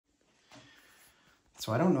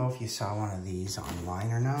So I don't know if you saw one of these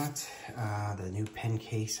online or not. The new pen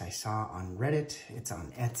case I saw on Reddit. It's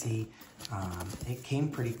on Etsy. It came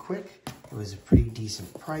pretty quick. It was a pretty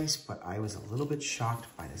decent price, but I was a little bit shocked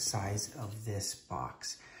by the size of this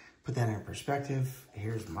box. Put that in perspective.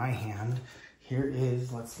 Here's my hand. Here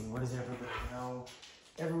is, let's see, what does everybody know?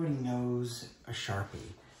 Everybody knows a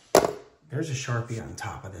Sharpie. There's a Sharpie on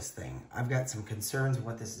top of this thing. I've got some concerns of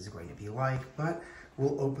what this is going to be like, but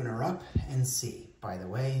we'll open her up and see. By the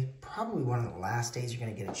way, probably one of the last days you're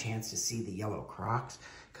gonna get a chance to see the yellow Crocs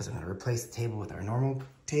because I'm gonna replace the table with our normal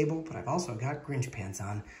table, but I've also got Grinch pants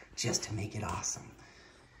on just to make it awesome.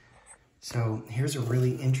 So here's a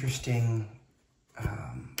really interesting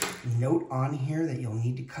note on here that you'll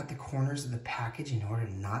need to cut the corners of the package in order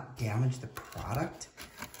to not damage the product.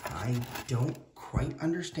 I don't quite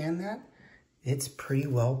understand that. It's pretty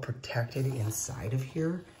well protected inside of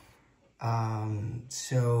here.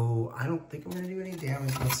 So I don't think I'm going to do any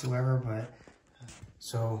damage whatsoever, but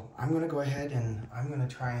so I'm going to go ahead and I'm going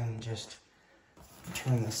to try and just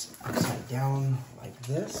turn this upside down like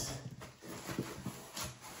this.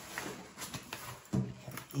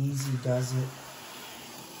 Easy does it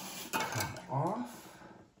come off.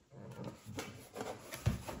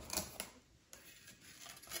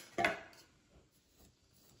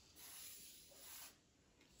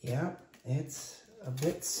 Yeah, it's a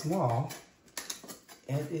bit small.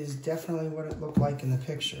 It is definitely what it looked like in the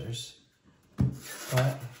pictures,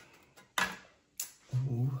 but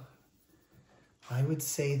ooh, I would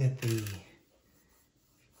say that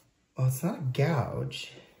well, it's not a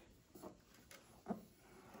gouge.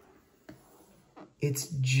 It's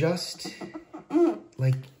just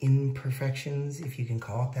like imperfections, if you can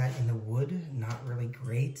call it that, in the wood. Not really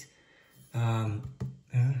great.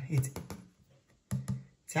 It's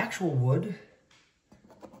actual wood.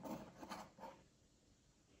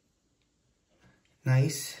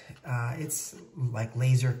 Nice. It's like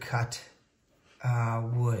laser cut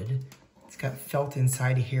wood. It's got felt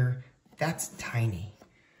inside of here. That's tiny,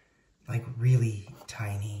 like really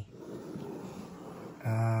tiny.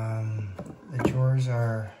 The drawers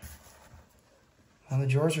are, well, the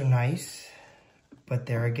drawers are nice, but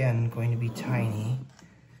they're again going to be tiny.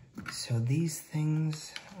 So these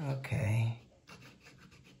things, okay.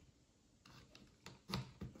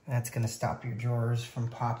 That's gonna stop your drawers from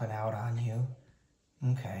popping out on you.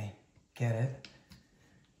 Okay, get it.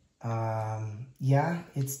 Yeah,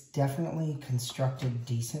 it's definitely constructed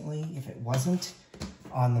decently. If it wasn't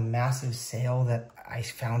on the massive sale that I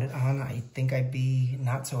found it on, I think I'd be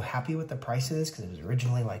not so happy with the price of this because it was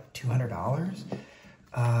originally like $200.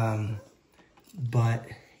 But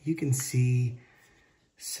you can see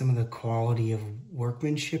some of the quality of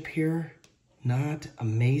workmanship here. Not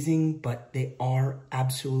amazing, but they are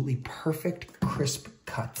absolutely perfect, crisp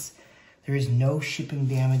cuts. There is no shipping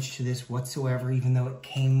damage to this whatsoever, even though it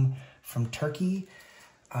came from Turkey.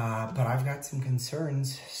 But I've got some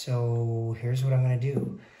concerns, so here's what I'm gonna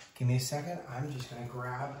do. Give me a second. I'm just gonna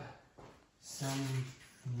grab some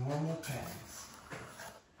normal pens.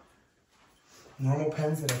 Normal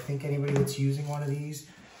pens that I think anybody that's using one of these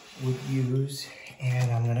would use.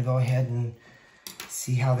 And I'm gonna go ahead and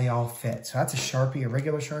see how they all fit. So that's a Sharpie, a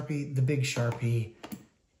regular Sharpie. The big Sharpie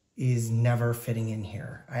is never fitting in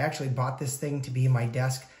here. I actually bought this thing to be in my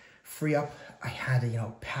desk, free up. I had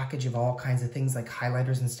a package of all kinds of things like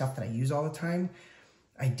highlighters and stuff that I use all the time.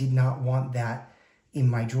 I did not want that in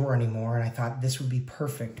my drawer anymore, and I thought this would be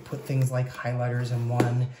perfect. Put things like highlighters in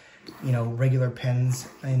one, regular pens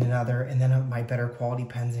in another, and then my better quality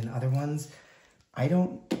pens in other ones. I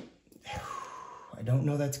don't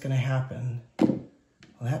know that's gonna happen.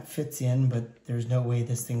 Well, that fits in, but there's no way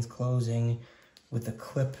this thing's closing with a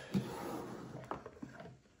clip.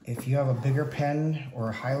 If you have a bigger pen or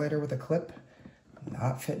a highlighter with a clip,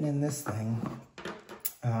 not fitting in this thing.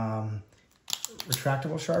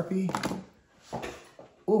 Retractable Sharpie.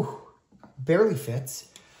 Ooh, barely fits.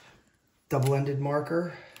 Double-ended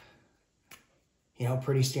marker.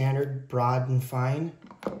 Pretty standard, broad and fine.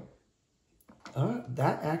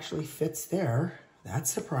 That actually fits there.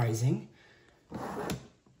 That's surprising.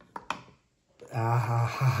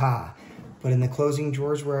 But in the closing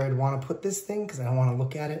drawers where I'd want to put this thing, because I don't want to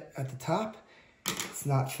look at it at the top, it's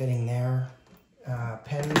not fitting there.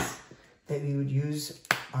 Pens that we would use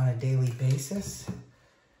on a daily basis.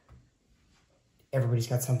 Everybody's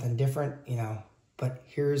got something different, but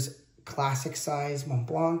here's classic size Mont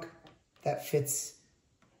Blanc. That fits,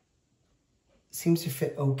 seems to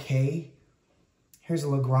fit okay. Here's a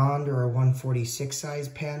Legrand or a 146 size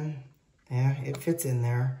pen. Yeah, it fits in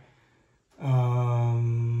there.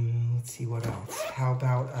 Let's see what else. How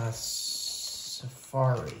about a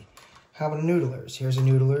Safari? How about a Noodler's? Here's a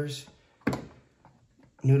Noodler's.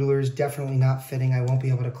 Noodler's definitely not fitting. I won't be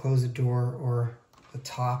able to close the door or the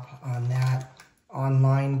top on that.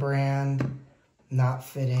 Online brand, not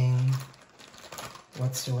fitting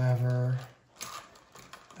whatsoever.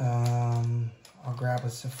 I'll grab a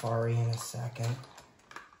Safari in a second.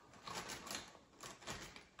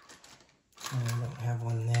 I don't have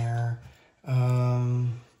one there.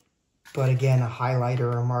 But again, a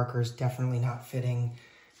highlighter or marker is definitely not fitting.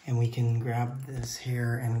 And we can grab this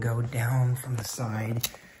here and go down from the side.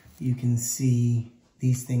 You can see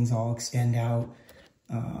these things all extend out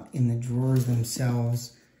in the drawers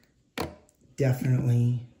themselves.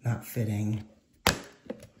 Definitely not fitting.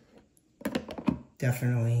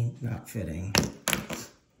 Definitely not fitting.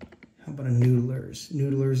 How about a Noodler's?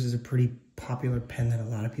 Noodler's is a pretty popular pen that a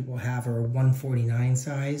lot of people have, or a 149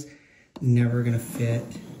 size. Never gonna fit.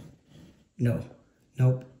 No,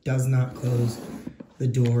 nope, does not close the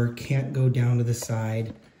door, can't go down to the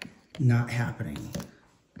side, not happening.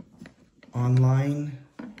 Online,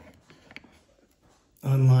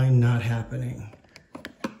 not happening.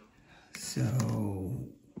 So,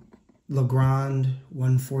 Legrand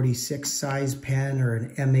 146 size pen or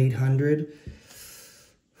an M800.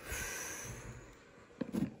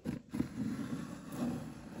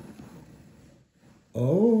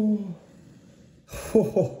 Oh,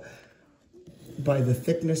 by the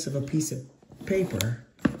thickness of a piece of paper,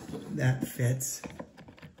 that fits.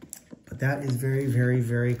 But that is very, very,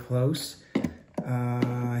 very close.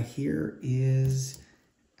 Here is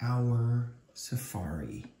our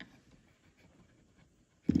Safari.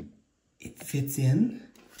 It fits in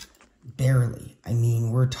barely. I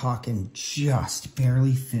mean, we're talking just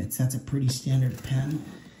barely fits. That's a pretty standard pen.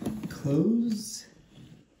 Close.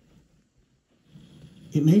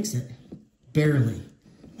 It makes it. Barely.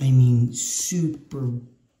 I mean, super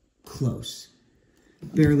close.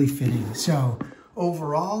 Barely fitting. So,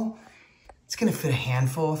 overall, it's going to fit a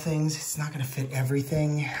handful of things. It's not going to fit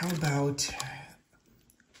everything. How about,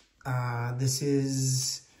 this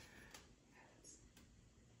is...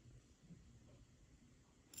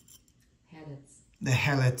 The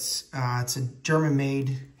Hellitz. It's a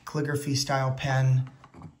German-made calligraphy style pen.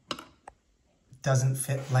 Doesn't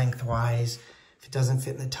fit lengthwise. If it doesn't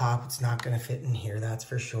fit in the top, it's not going to fit in here, that's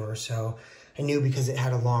for sure. So I knew because it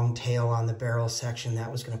had a long tail on the barrel section,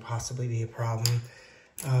 that was going to possibly be a problem.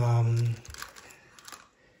 I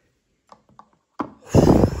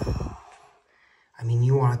mean,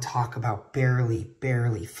 you want to talk about barely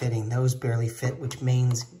fitting. Those barely fit, which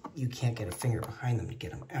means you can't get a finger behind them to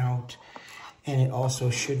get them out. And it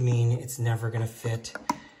also should mean it's never going to fit.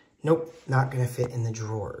 Nope, not going to fit in the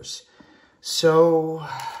drawers. So,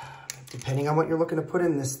 depending on what you're looking to put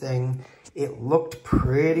in this thing, it looked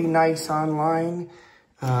pretty nice online.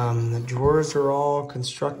 The drawers are all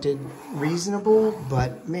constructed reasonable,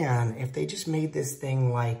 but man, if they just made this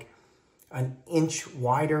thing like an inch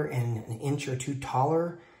wider and an inch or two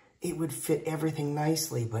taller, it would fit everything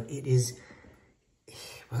nicely, but it is,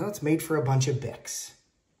 well, it's made for a bunch of Bics.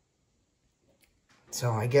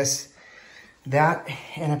 So I guess that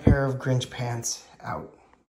and a pair of Grinch pants out.